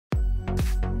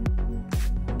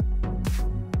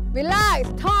Relax,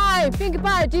 time, think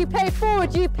about it. Do you play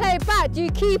forward, do you play back, do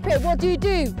you keep it, what do you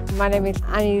do? My name is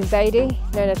Annie Zaidi,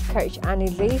 known as Coach Annie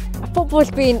Zaidi. Football's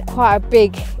been quite a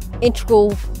big,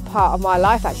 integral part of my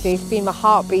life actually. It's been my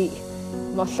heartbeat,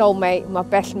 my soulmate, my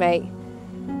best mate,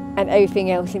 and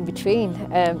everything else in between.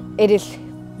 It is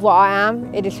what I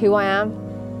am, it is who I am,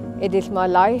 it is my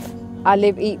life. I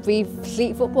live, eat, breathe,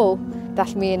 sleep football.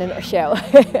 That's me in a nutshell.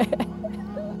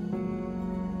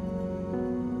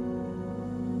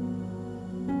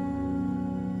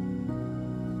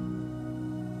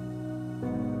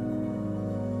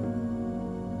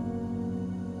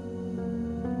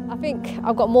 I think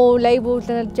I've got more labels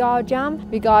than a jar of jam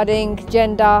regarding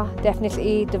gender,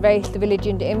 ethnicity, the race, the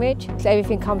religion, the image. So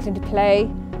everything comes into play.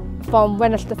 From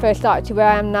when I first started to where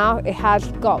I am now, it has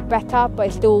got better, but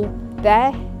it's still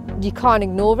there. You can't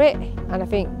ignore it, and I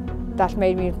think that's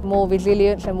made me more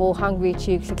resilient and more hungry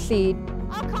to succeed.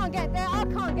 I can't get there,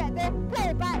 play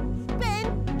it back, spin,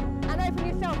 and open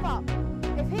yourself up.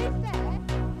 If he's there...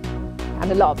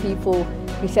 And a lot of people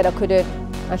who said I couldn't,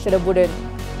 and said I wouldn't,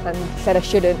 and said I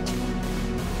shouldn't,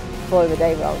 boy were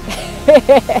they wrong.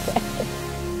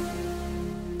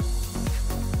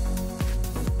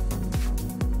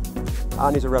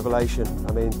 Annie's a revelation.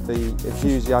 I mean, the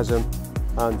enthusiasm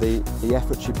and the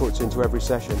effort she puts into every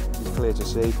session is clear to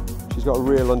see. She's got a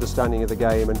real understanding of the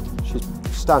game, and she's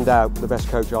stand out, the best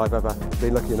coach I've ever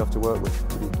been lucky enough to work with,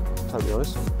 to be totally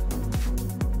honest.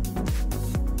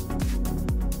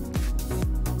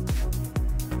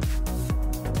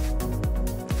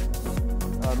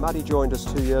 Maddie joined us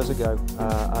 2 years ago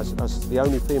as the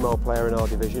only female player in our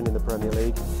division in the Premier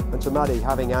League, and to Maddie,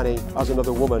 having Annie as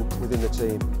another woman within the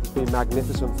team has been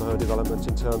magnificent for her development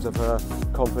in terms of her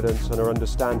confidence and her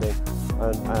understanding,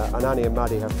 and Annie and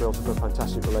Maddie have built up a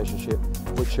fantastic relationship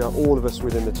which all of us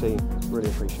within the team really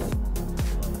appreciate.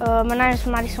 My name is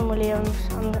Madison Williams.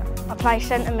 I play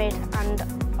centre mid, and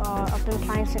I've been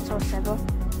playing since I was 7.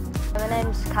 My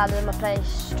name's Callum. I play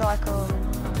striker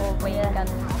or wing.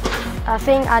 I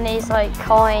think Annie's like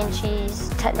kind, she's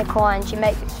technical, and she's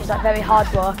like very hard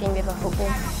working with her football.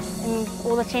 And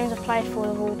all the teams I've played for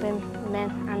have all been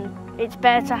men, and it's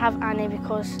better to have Annie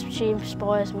because she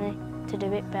inspires me to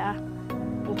do it better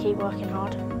and keep working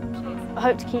hard. I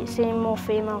hope to keep seeing more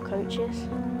female coaches.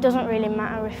 It doesn't really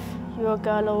matter if you're a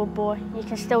girl or a boy, you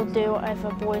can still do whatever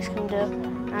boys can do,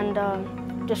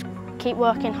 and just keep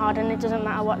working hard, and it doesn't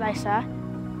matter what they say.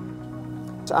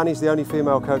 So Annie's the only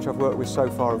female coach I've worked with so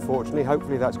far, unfortunately.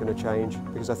 Hopefully that's going to change,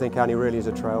 because I think Annie really is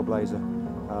a trailblazer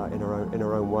in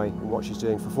her own way in what she's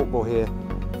doing for football here,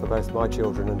 for both my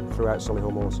children and throughout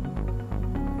Solihull Moors.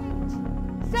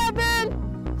 7,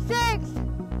 6,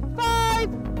 5,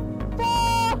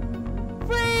 4,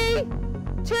 3,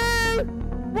 2,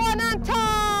 1 and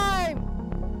time!